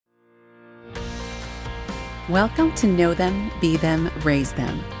Welcome to Know Them, Be Them, Raise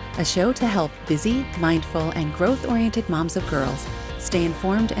Them, a show to help busy, mindful, and growth-oriented moms of girls stay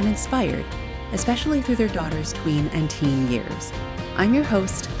informed and inspired, especially through their daughters' tween and teen years. I'm your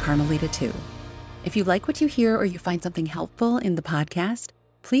host, Carmelita Tu. If you like what you hear or you find something helpful in the podcast,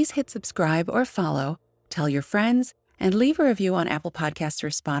 please hit subscribe or follow, tell your friends, and leave a review on Apple Podcasts or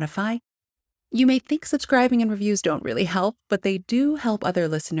Spotify. You may think subscribing and reviews don't really help, but they do help other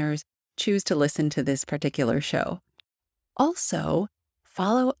listeners choose to listen to this particular show. Also,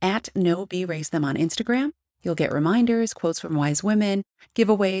 follow at Know Be Raise Them on Instagram. You'll get reminders, quotes from wise women,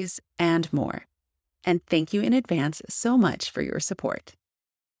 giveaways, and more. And thank you in advance so much for your support.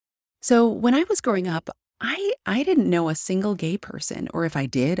 So when I was growing up, I didn't know a single gay person, or if I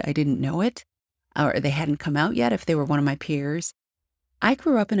did, I didn't know it, or they hadn't come out yet if they were one of my peers. I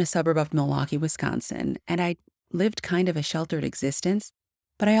grew up in a suburb of Milwaukee, Wisconsin, and I lived kind of a sheltered existence,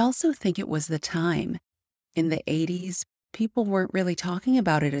 but I also think it was the time. In the 80s, people weren't really talking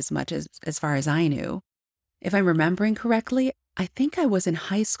about it as much as far as I knew. If I'm remembering correctly, I think I was in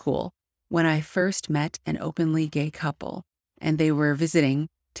high school when I first met an openly gay couple, and they were visiting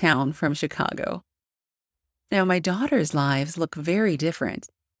town from Chicago. Now, my daughter's lives look very different.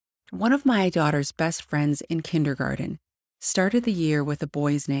 One of my daughter's best friends in kindergarten started the year with a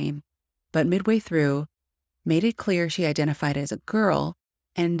boy's name, but midway through, made it clear she identified as a girl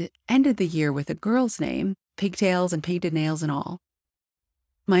and ended the year with a girl's name, pigtails and painted nails and all.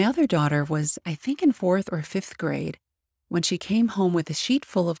 My other daughter was, I think, in 4th or 5th grade when she came home with a sheet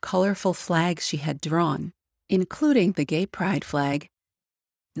full of colorful flags she had drawn, including the gay pride flag,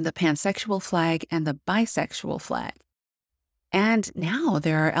 the pansexual flag, and the bisexual flag. And now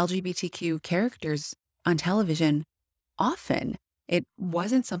there are LGBTQ characters on television often. It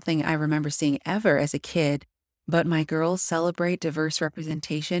wasn't something I remember seeing ever as a kid, but my girls celebrate diverse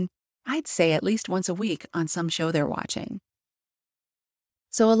representation, I'd say at least once a week on some show they're watching.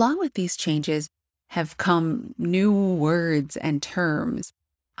 So along with these changes have come new words and terms.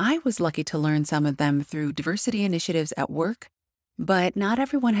 I was lucky to learn some of them through diversity initiatives at work, but not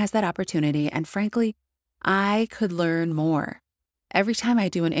everyone has that opportunity, and frankly, I could learn more. Every time I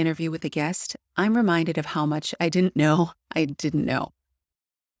do an interview with a guest, I'm reminded of how much I didn't know.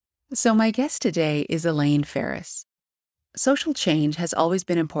 So my guest today is Elaine Ferris. Social change has always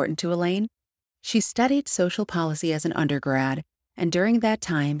been important to Elaine. She studied social policy as an undergrad, and during that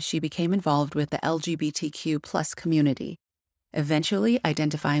time, she became involved with the LGBTQ plus community, eventually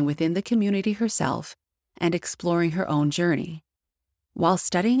identifying within the community herself and exploring her own journey. While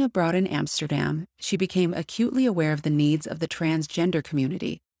studying abroad in Amsterdam, she became acutely aware of the needs of the transgender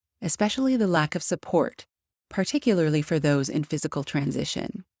community, especially the lack of support, particularly for those in physical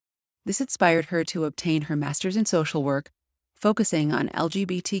transition. This inspired her to obtain her master's in social work, focusing on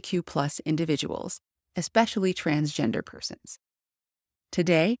LGBTQ plus individuals, especially transgender persons.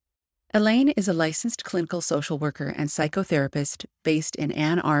 Today, Elaine is a licensed clinical social worker and psychotherapist based in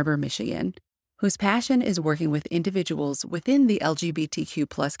Ann Arbor, Michigan, whose passion is working with individuals within the LGBTQ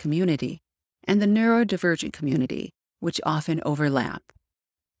plus community and the neurodivergent community, which often overlap.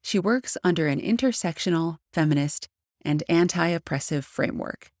 She works under an intersectional, feminist, and anti-oppressive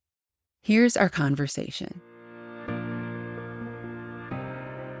framework. Here's our conversation.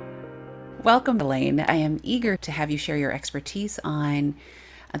 Welcome, Elaine. I am eager to have you share your expertise on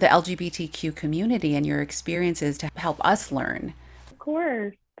the LGBTQ community and your experiences to help us learn. Of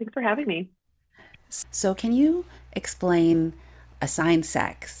course. Thanks for having me. So can you explain assigned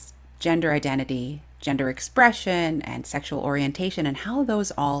sex, gender identity, gender expression, and sexual orientation, and how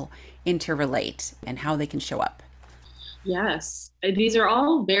those all interrelate and how they can show up? Yes, these are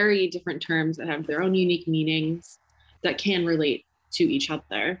all very different terms that have their own unique meanings that can relate to each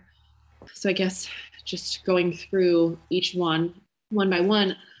other. So I guess just going through each one by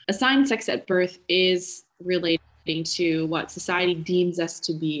one, assigned sex at birth is relating to what society deems us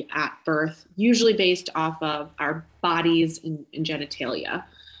to be at birth, usually based off of our bodies and genitalia.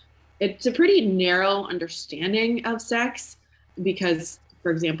 It's a pretty narrow understanding of sex because, for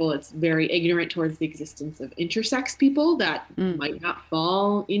example, it's very ignorant towards the existence of intersex people that might not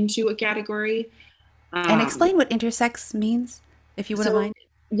fall into a category. And explain what intersex means, if you wouldn't mind.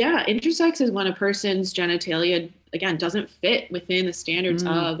 Yeah, intersex is when a person's genitalia, again, doesn't fit within the standards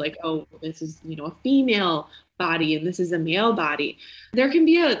of like, oh, this is, a female body and this is a male body. There can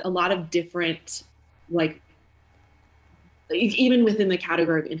be a lot of different, like, even within the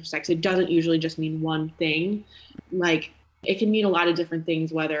category of intersex, it doesn't usually just mean one thing. Like, it can mean a lot of different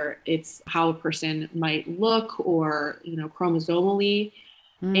things, whether it's how a person might look or, chromosomally.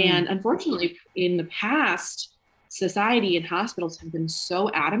 And unfortunately, in the past, society and hospitals have been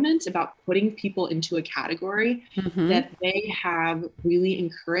so adamant about putting people into a category that they have really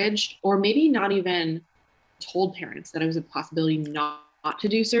encouraged, or maybe not even told parents that it was a possibility not to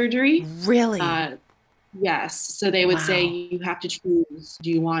do surgery. Really? Yes. So they would say, Wow. you have to choose, do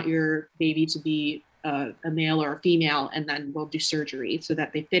you want your baby to be a male or a female? And then we'll do surgery so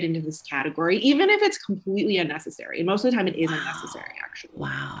that they fit into this category, even if it's completely unnecessary. And most of the time it is unnecessary, actually.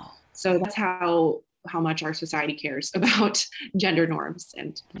 Wow. So that's how much our society cares about gender norms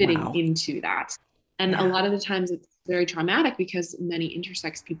and fitting into that. And a lot of the times it's very traumatic because many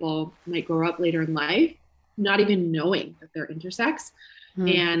intersex people might grow up later in life not even knowing that they're intersex.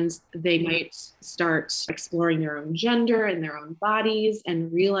 And they might start exploring their own gender and their own bodies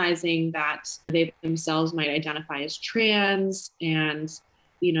and realizing that they themselves might identify as trans, and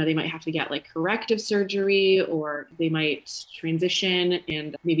they might have to get like corrective surgery, or they might transition,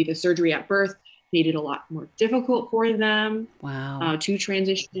 and maybe the surgery at birth made it a lot more difficult for them to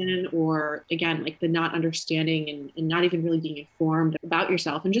transition, or again, like the not understanding and not even really being informed about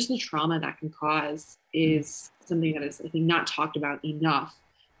yourself, and just the trauma that can cause is something that is, I think, not talked about enough.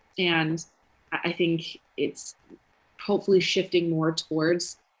 And I think it's hopefully shifting more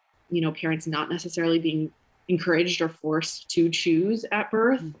towards, parents not necessarily being encouraged or forced to choose at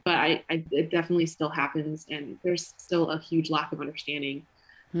birth, but it definitely still happens, and there's still a huge lack of understanding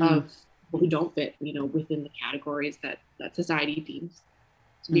of who don't fit, within the categories that society deems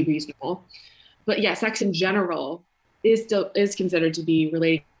to be reasonable. But yeah, sex in general is considered to be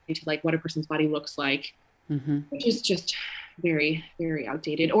related to like what a person's body looks like, which is just very, very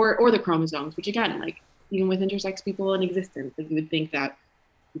outdated. Or the chromosomes, which again, like even with intersex people in existence, like you would think that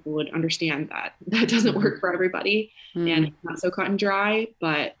people would understand that doesn't work for everybody, and it's not so cut and dry.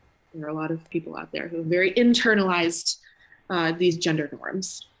 But there are a lot of people out there who have very internalized these gender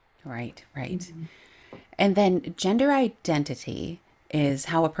norms. Right. And then gender identity is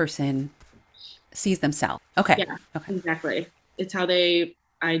how a person sees themselves. Okay. Yeah, okay. Exactly. It's how they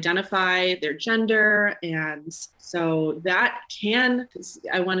identify their gender. And so that can,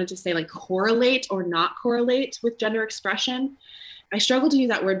 I wanted to say, like, correlate or not correlate with gender expression. I struggle to use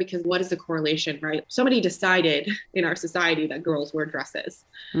that word because what is the correlation, right? Somebody decided in our society that girls wear dresses.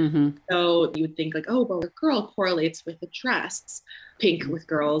 So you would think like, oh, well, a girl correlates with a dress, pink with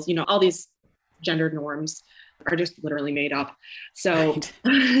girls, all these gender norms are just literally made up. So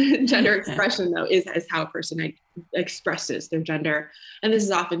gender expression, though, is how a person expresses their gender. And this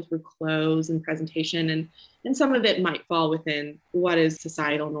is often through clothes and presentation. And some of it might fall within what is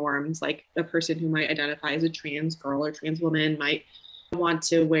societal norms. Like a person who might identify as a trans girl or trans woman might want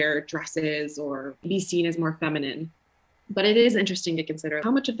to wear dresses or be seen as more feminine. But it is interesting to consider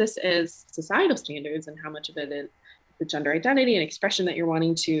how much of this is societal standards and how much of it is the gender identity and expression that you're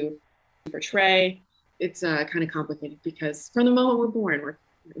wanting to portray. It's kind of complicated because from the moment we're born, we're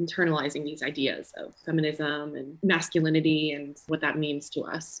internalizing these ideas of feminism and masculinity and what that means to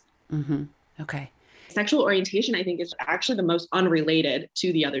us. Okay. Sexual orientation, I think, is actually the most unrelated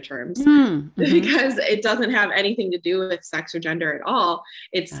to the other terms because it doesn't have anything to do with sex or gender at all.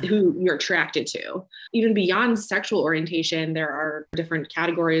 It's who you're attracted to. Even beyond sexual orientation, there are different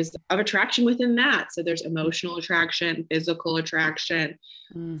categories of attraction within that. So there's emotional attraction, physical attraction,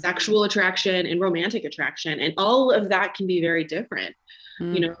 sexual attraction, and romantic attraction. And all of that can be very different.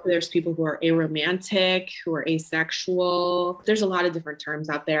 There's people who are aromantic, who are asexual. There's a lot of different terms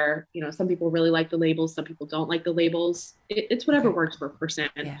out there. Some people really like the labels. Some people don't like the labels. It's whatever works for a person.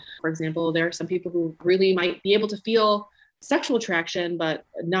 Yeah. For example, there are some people who really might be able to feel sexual attraction, but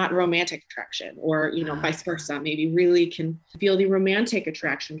not romantic attraction, or, vice versa. Maybe really can feel the romantic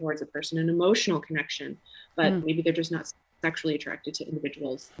attraction towards a person, an emotional connection, but maybe they're just not sexually attracted to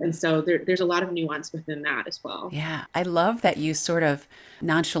individuals. And so there's a lot of nuance within that as well. Yeah. I love that you sort of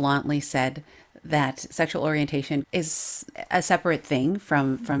nonchalantly said that sexual orientation is a separate thing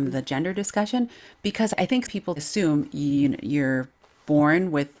from the gender discussion, because I think people assume you're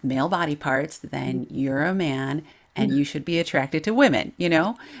born with male body parts, then you're a man and you should be attracted to women,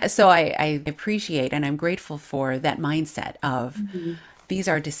 So I appreciate and I'm grateful for that mindset of these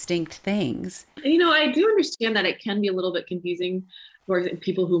are distinct things. I do understand that it can be a little bit confusing for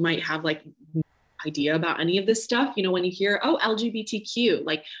people who might have like no idea about any of this stuff. When you hear, oh, LGBTQ,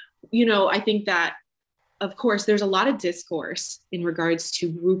 like, I think that, of course, there's a lot of discourse in regards to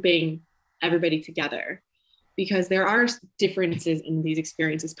grouping everybody together, because there are differences in these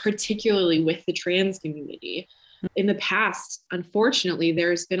experiences, particularly with the trans community. In the past, unfortunately,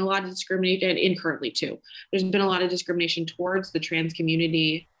 there's been a lot of discrimination, and currently too, there's been a lot of discrimination towards the trans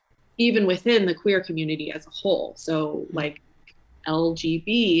community, even within the queer community as a whole. So like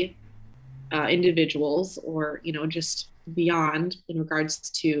LGB individuals, or just beyond in regards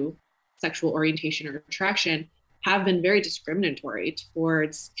to sexual orientation or attraction, have been very discriminatory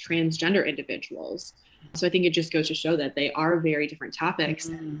towards transgender individuals. So I think it just goes to show that they are very different topics.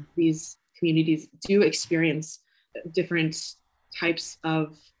 Mm-hmm. These communities do experience different types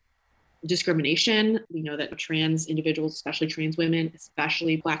of discrimination. We know that trans individuals, especially trans women,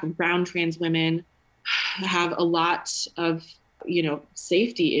 especially Black and brown trans women, have a lot of,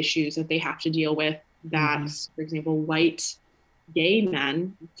 safety issues that they have to deal with that, mm-hmm. for example, white gay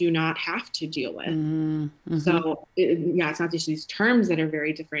men do not have to deal with. Mm-hmm. So it's not just these terms that are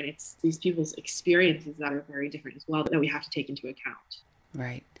very different. It's these people's experiences that are very different as well that we have to take into account.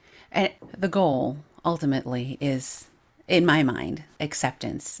 Right. And the goal ultimately is, in my mind,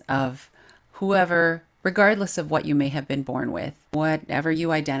 acceptance of whoever, regardless of what you may have been born with, whatever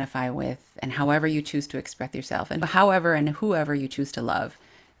you identify with, and however you choose to express yourself, and however and whoever you choose to love,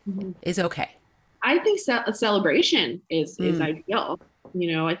 mm-hmm. is okay. I think a celebration is ideal.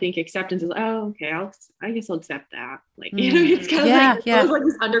 I think acceptance is, okay, I guess I'll accept that. Like, it's kind of like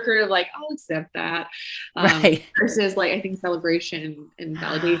this undercurrent of like, I'll accept that. Right. Versus like, I think celebration and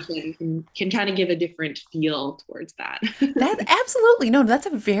validation can kind of give a different feel towards that. That's absolutely. No, that's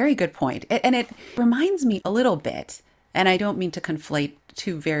a very good point. And it reminds me a little bit, and I don't mean to conflate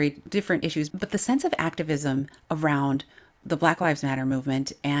two very different issues, but the sense of activism around the Black Lives Matter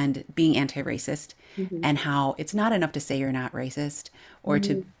movement and being anti-racist, mm-hmm. and how it's not enough to say you're not racist or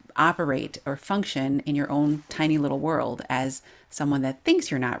mm-hmm. to operate or function in your own tiny little world as someone that thinks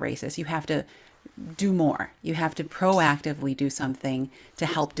you're not racist. You have to do more. You have to proactively do something to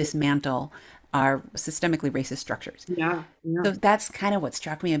help dismantle our systemically racist structures. Yeah. So that's kind of what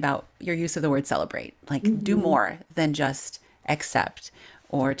struck me about your use of the word celebrate. Like, mm-hmm. do more than just accept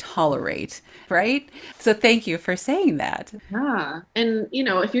or tolerate, right? So thank you for saying that. Yeah. And,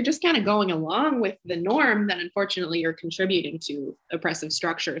 if you're just kind of going along with the norm, then unfortunately you're contributing to oppressive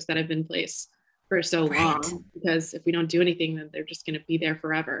structures that have been in place for so long. Because if we don't do anything, then they're just going to be there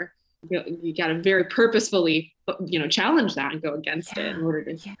forever. You got to very purposefully, challenge that and go against it in order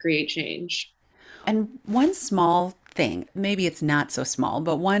to create change. And one small thing, maybe it's not so small,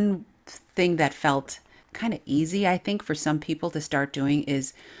 but one thing that felt kind of easy, I think, for some people to start doing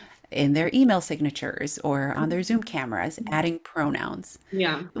is in their email signatures or on their Zoom cameras, adding pronouns.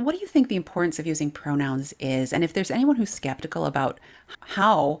 Yeah. What do you think the importance of using pronouns is? And if there's anyone who's skeptical about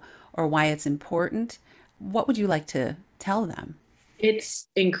how or why it's important, what would you like to tell them? It's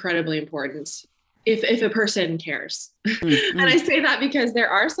incredibly important if a person cares. Mm-hmm. And I say that because there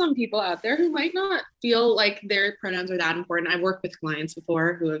are some people out there who might not feel like their pronouns are that important. I've worked with clients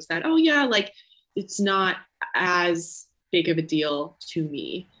before who have said, oh yeah, like, it's not as big of a deal to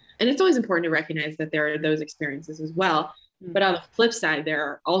me. And it's always important to recognize that there are those experiences as well. Mm-hmm. But on the flip side, there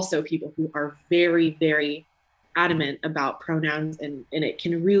are also people who are very, very adamant about pronouns, and it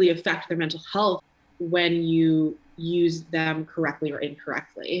can really affect their mental health when you use them correctly or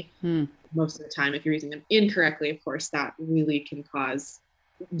incorrectly. Most of the time, if you're using them incorrectly, of course, that really can cause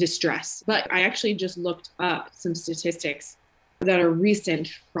distress. But I actually just looked up some statistics that are recent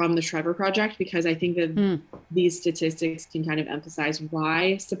from the Trevor Project, because I think that these statistics can kind of emphasize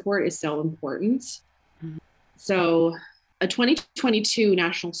why support is so important. So a 2022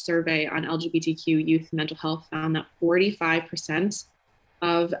 national survey on LGBTQ youth mental health found that 45%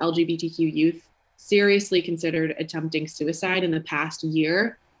 of LGBTQ youth seriously considered attempting suicide in the past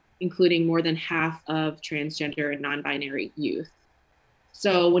year, including more than half of transgender and non-binary youth.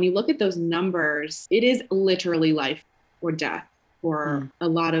 So when you look at those numbers, it is literally life or death for a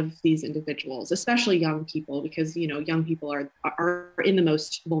lot of these individuals, especially young people, because, young people are in the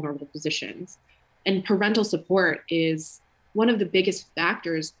most vulnerable positions. And parental support is one of the biggest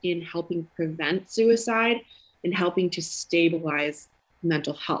factors in helping prevent suicide and helping to stabilize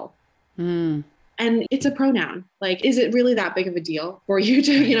mental health. And it's a pronoun. Like, is it really that big of a deal for you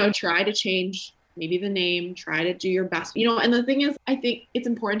to, try to change maybe the name, try to do your best, and the thing is, I think it's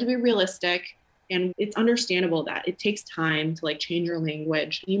important to be realistic. And it's understandable that it takes time to change your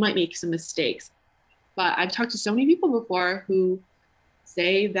language. You might make some mistakes, but I've talked to so many people before who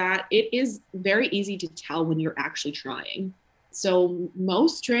say that it is very easy to tell when you're actually trying. So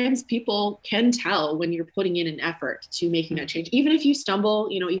most trans people can tell when you're putting in an effort to making that change. Even if you stumble,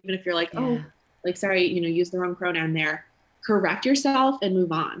 even if you're like, sorry, use the wrong pronoun there, correct yourself and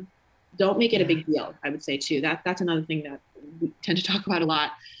move on. Don't make it a big deal, I would say too. That's another thing that we tend to talk about a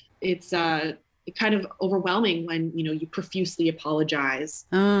lot. It's kind of overwhelming when, you profusely apologize.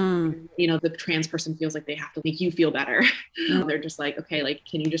 The trans person feels like they have to make you feel better. They're just like, okay,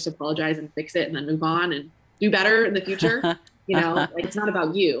 can you just apologize and fix it and then move on and do better in the future? Like it's not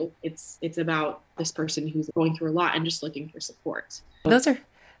about you. It's about this person who's going through a lot and just looking for support. Those are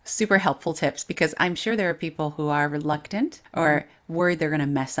super helpful tips because I'm sure there are people who are reluctant or worried they're going to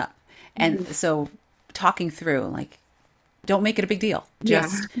mess up. And Mhm. so talking through, like, don't make it a big deal. Yeah.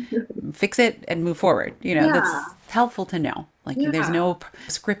 Just fix it and move forward. Yeah. That's helpful to know. Like, there's Yeah. no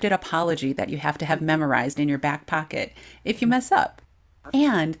scripted apology that you have to have memorized in your back pocket if you mess up.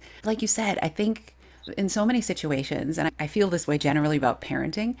 And like you said, I think in so many situations, and I feel this way generally about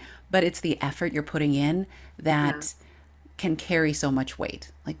parenting, but it's the effort you're putting in Yeah. that can carry so much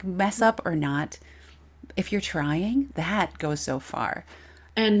weight. Like, mess up or not, if you're trying, that goes so far.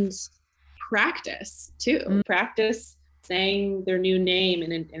 And practice too. Practice saying their new name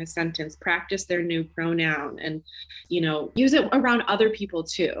in a sentence, practice their new pronoun, and use it around other people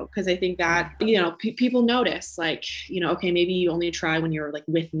too, because I think that people notice, like, okay, maybe you only try when you're like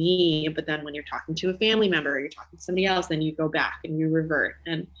with me, but then when you're talking to a family member or you're talking to somebody else, then you go back and you revert.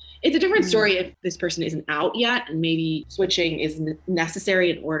 And it's a different story if this person isn't out yet, and maybe switching is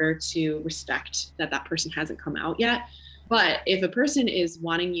necessary in order to respect that that person hasn't come out yet. But if a person is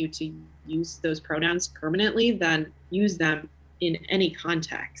wanting you to use those pronouns permanently, then use them in any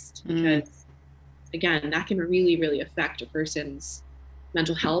context, because again, that can really, really affect a person's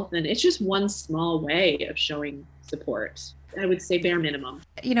mental health. And it's just one small way of showing support. I would say bare minimum.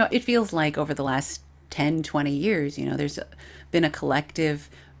 It feels like over the last 10, 20 years, there's been a collective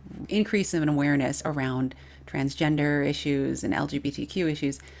increase in awareness around transgender issues and LGBTQ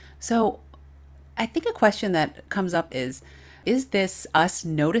issues. So I think a question that comes up is this us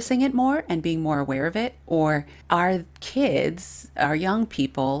noticing it more and being more aware of it? Or are kids, our young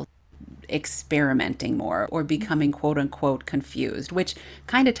people, experimenting more or becoming quote unquote confused, which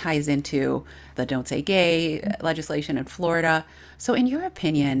kind of ties into the Don't Say Gay legislation in Florida. So, in your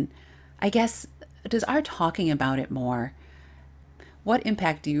opinion, I guess, does our talking about it more, what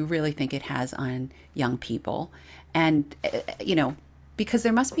impact do you really think it has on young people? And, because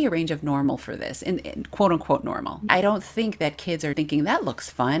there must be a range of normal for this, in quote unquote normal. I don't think that kids are thinking that looks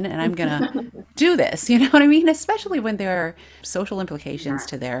fun and I'm going to do this. You know what I mean? Especially when there are social implications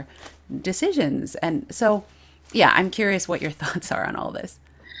to their decisions. And so, yeah, I'm curious what your thoughts are on all this.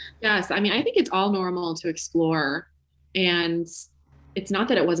 Yes, I mean, I think it's all normal to explore. And it's not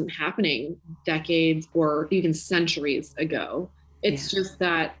that it wasn't happening decades or even centuries ago. Yeah. It's just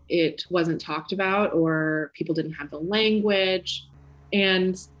that it wasn't talked about, or people didn't have the language.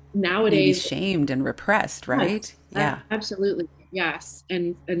 And Maybe nowadays, shamed and repressed, right? yes, Yeah. absolutely. Yes.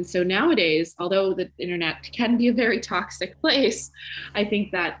 And so nowadays, although the internet can be a very toxic place, I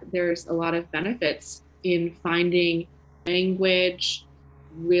think that there's a lot of benefits in finding language,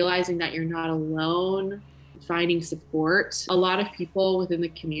 realizing that you're not alone, finding support. A lot of people within the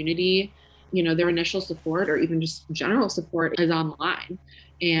community, their initial support or even just general support is online.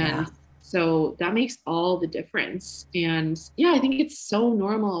 Yeah. And so that makes all the difference. And yeah, I think it's so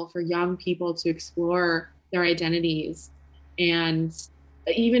normal for young people to explore their identities, and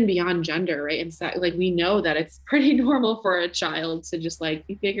even beyond gender, right? And so, like, we know that it's pretty normal for a child to just like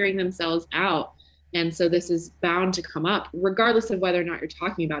be figuring themselves out. And so this is bound to come up regardless of whether or not you're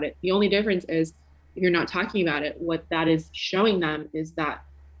talking about it. The only difference is if you're not talking about it, what that is showing them is that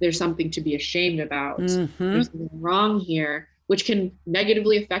there's something to be ashamed about. Mm-hmm. There's something wrong here, which can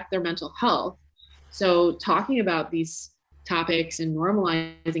negatively affect their mental health. So talking about these topics and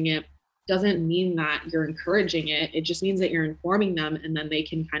normalizing it doesn't mean that you're encouraging it. It just means that you're informing them, and then they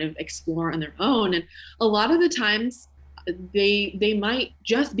can kind of explore on their own. And a lot of the times they might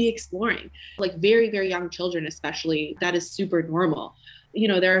just be exploring, like very, very young children, especially. That is super normal.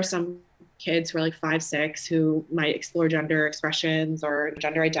 There are some kids who are like 5, 6 who might explore gender expressions or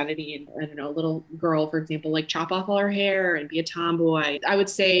gender identity. And I don't know, a little girl, for example, like chop off all her hair and be a tomboy. I would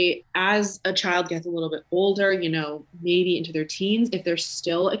say as a child gets a little bit older, maybe into their teens, if they're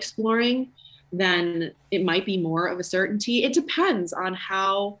still exploring, then it might be more of a certainty. It depends on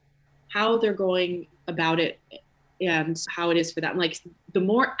how they're going about it and how it is for them. Like, the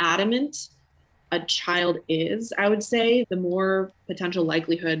more adamant a child is, I would say, the more potential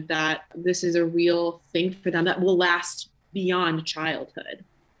likelihood that this is a real thing for them that will last beyond childhood.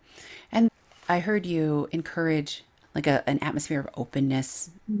 And I heard you encourage like an atmosphere of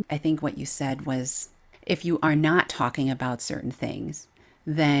openness. I think what you said was if you are not talking about certain things,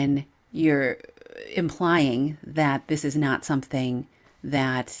 then you're implying that this is not something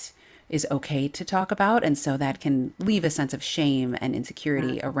that is okay to talk about. And so that can leave a sense of shame and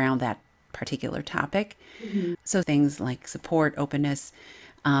insecurity around that particular topic. Mm-hmm. So things like support, openness,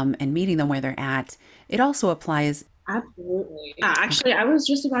 and meeting them where they're at. It also applies. Absolutely. Yeah, actually, I was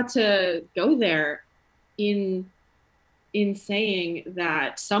just about to go there. In in saying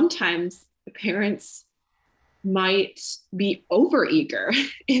that sometimes parents might be overeager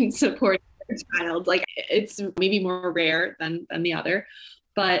in supporting their child. Like it's maybe more rare than the other.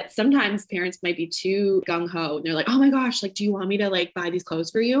 But sometimes parents might be too gung ho and they're like, oh my gosh, like, do you want me to like buy these clothes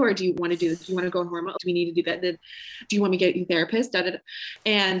for you? Or do you want to do you want to go on hormone? Do we need to do that? Do you want me to get you a therapist? Da, da, da.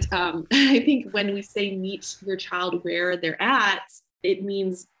 And I think when we say meet your child where they're at, it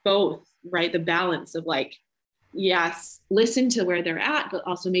means both, right? The balance of like, yes, listen to where they're at, but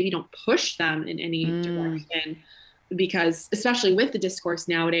also maybe don't push them in any direction. Because especially with the discourse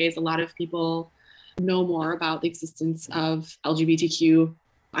nowadays, a lot of people know more about the existence of LGBTQ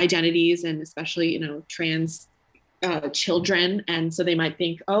identities and especially, trans children. And so they might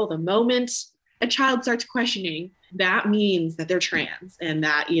think, oh, the moment a child starts questioning, that means that they're trans and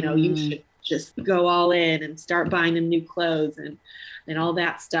that, you should just go all in and start buying them new clothes and all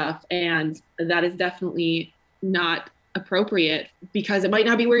that stuff. And that is definitely not appropriate because it might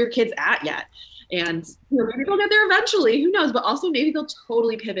not be where your kid's at yet. And maybe they'll get there eventually, who knows, but also maybe they'll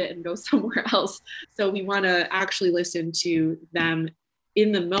totally pivot and go somewhere else. So we want to actually listen to them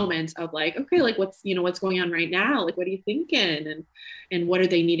in the moment of like, okay, like what's going on right now? Like, what are you thinking? And what are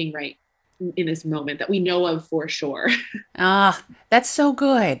they needing right in this moment that we know of for sure? That's so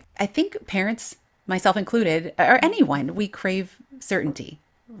good. I think parents, myself included, or anyone, we crave certainty,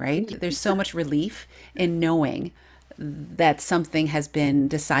 right? There's so much relief in knowing that something has been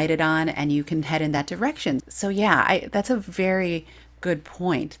decided on and you can head in that direction. So yeah, that's a very good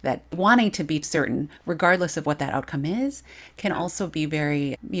point, that wanting to be certain, regardless of what that outcome is, can also be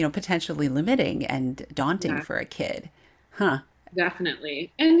very, potentially limiting and daunting for a kid. Huh.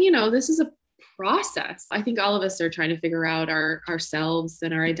 Definitely. And, this is a process. I think all of us are trying to figure out ourselves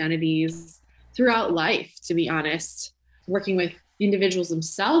and our identities throughout life, to be honest. Working with individuals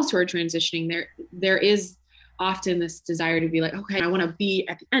themselves who are transitioning, there is often this desire to be like, okay, I want to be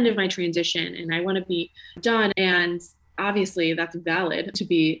at the end of my transition and I want to be done. And obviously that's valid to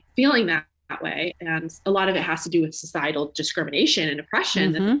be feeling that way. And a lot of it has to do with societal discrimination and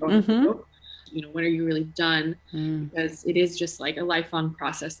oppression. When are you really done? Because it is just like a lifelong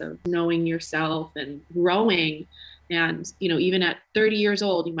process of knowing yourself and growing. And, even at 30 years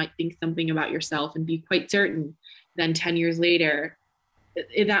old, you might think something about yourself and be quite certain. Then 10 years later,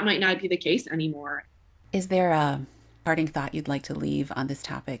 that might not be the case anymore. Is there a parting thought you'd like to leave on this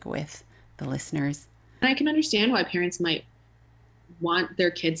topic with the listeners? I can understand why parents might want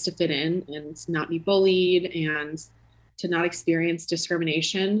their kids to fit in and not be bullied and to not experience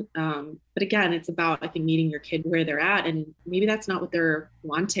discrimination. But again, it's about, I think, meeting your kid where they're at, and maybe that's not what they're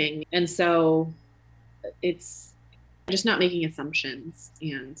wanting. And so it's just not making assumptions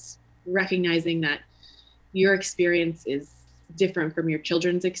and recognizing that your experience is different from your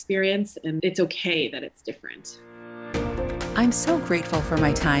children's experience, and it's okay that it's different. I'm so grateful for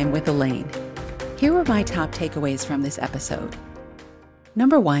my time with Elaine. Here were my top takeaways from this episode.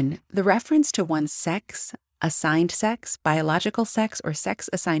 Number 1, the reference to one's sex, assigned sex, biological sex, or sex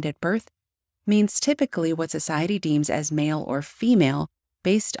assigned at birth means typically what society deems as male or female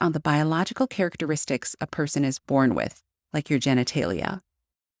based on the biological characteristics a person is born with, like your genitalia.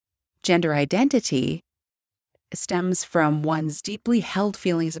 Gender identity stems from one's deeply held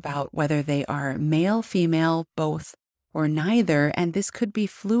feelings about whether they are male, female, both, or neither, and this could be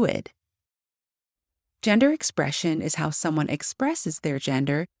fluid. Gender expression is how someone expresses their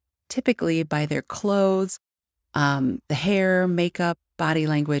gender, typically by their clothes, the hair, makeup, body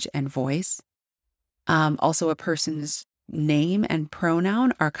language, and voice. Also, a person's name and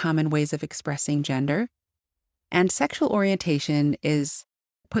pronoun are common ways of expressing gender. And sexual orientation is,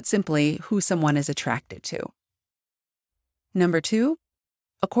 put simply, who someone is attracted to. Number 2,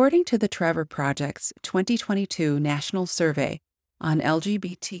 according to the Trevor Project's 2022 National Survey on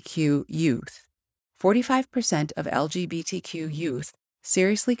LGBTQ youth, 45% of LGBTQ youth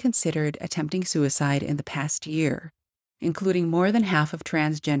seriously considered attempting suicide in the past year, including more than half of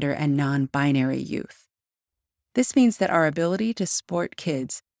transgender and non-binary youth. This means that our ability to support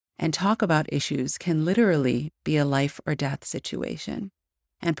kids and talk about issues can literally be a life or death situation,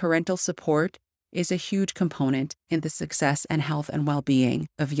 and parental support is a huge component in the success and health and well-being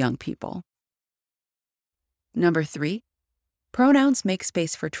of young people. Number 3, pronouns make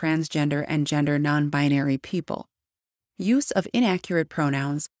space for transgender and gender non-binary people. Use of inaccurate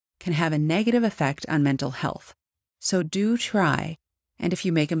pronouns can have a negative effect on mental health, so do try, and if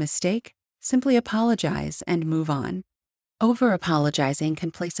you make a mistake, simply apologize and move on. Over-apologizing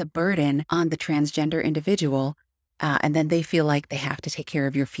can place a burden on the transgender individual, and then they feel like they have to take care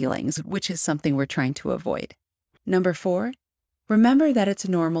of your feelings, which is something we're trying to avoid. Number 4, remember that it's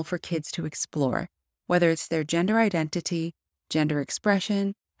normal for kids to explore, whether it's their gender identity, gender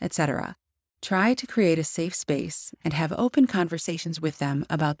expression, etc. Try to create a safe space and have open conversations with them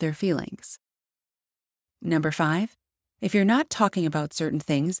about their feelings. Number 5, if you're not talking about certain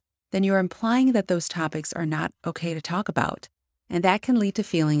things, then you're implying that those topics are not okay to talk about, and that can lead to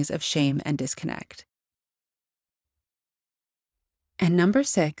feelings of shame and disconnect. And number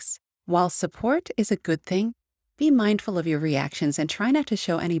 6, while support is a good thing, be mindful of your reactions and try not to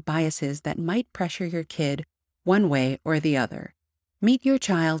show any biases that might pressure your kid one way or the other. Meet your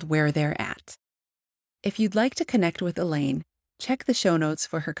child where they're at. If you'd like to connect with Elaine, check the show notes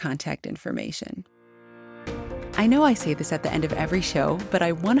for her contact information. I know I say this at the end of every show, but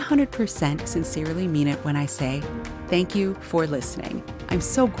I 100% sincerely mean it when I say, thank you for listening. I'm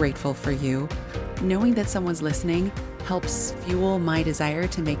so grateful for you. Knowing that someone's listening helps fuel my desire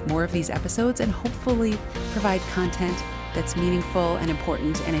to make more of these episodes and hopefully provide content that's meaningful and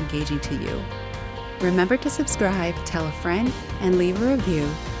important and engaging to you. Remember to subscribe, tell a friend, and leave a review.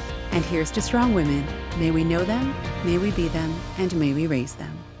 And here's to strong women. May we know them, may we be them, and may we raise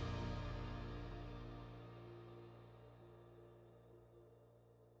them.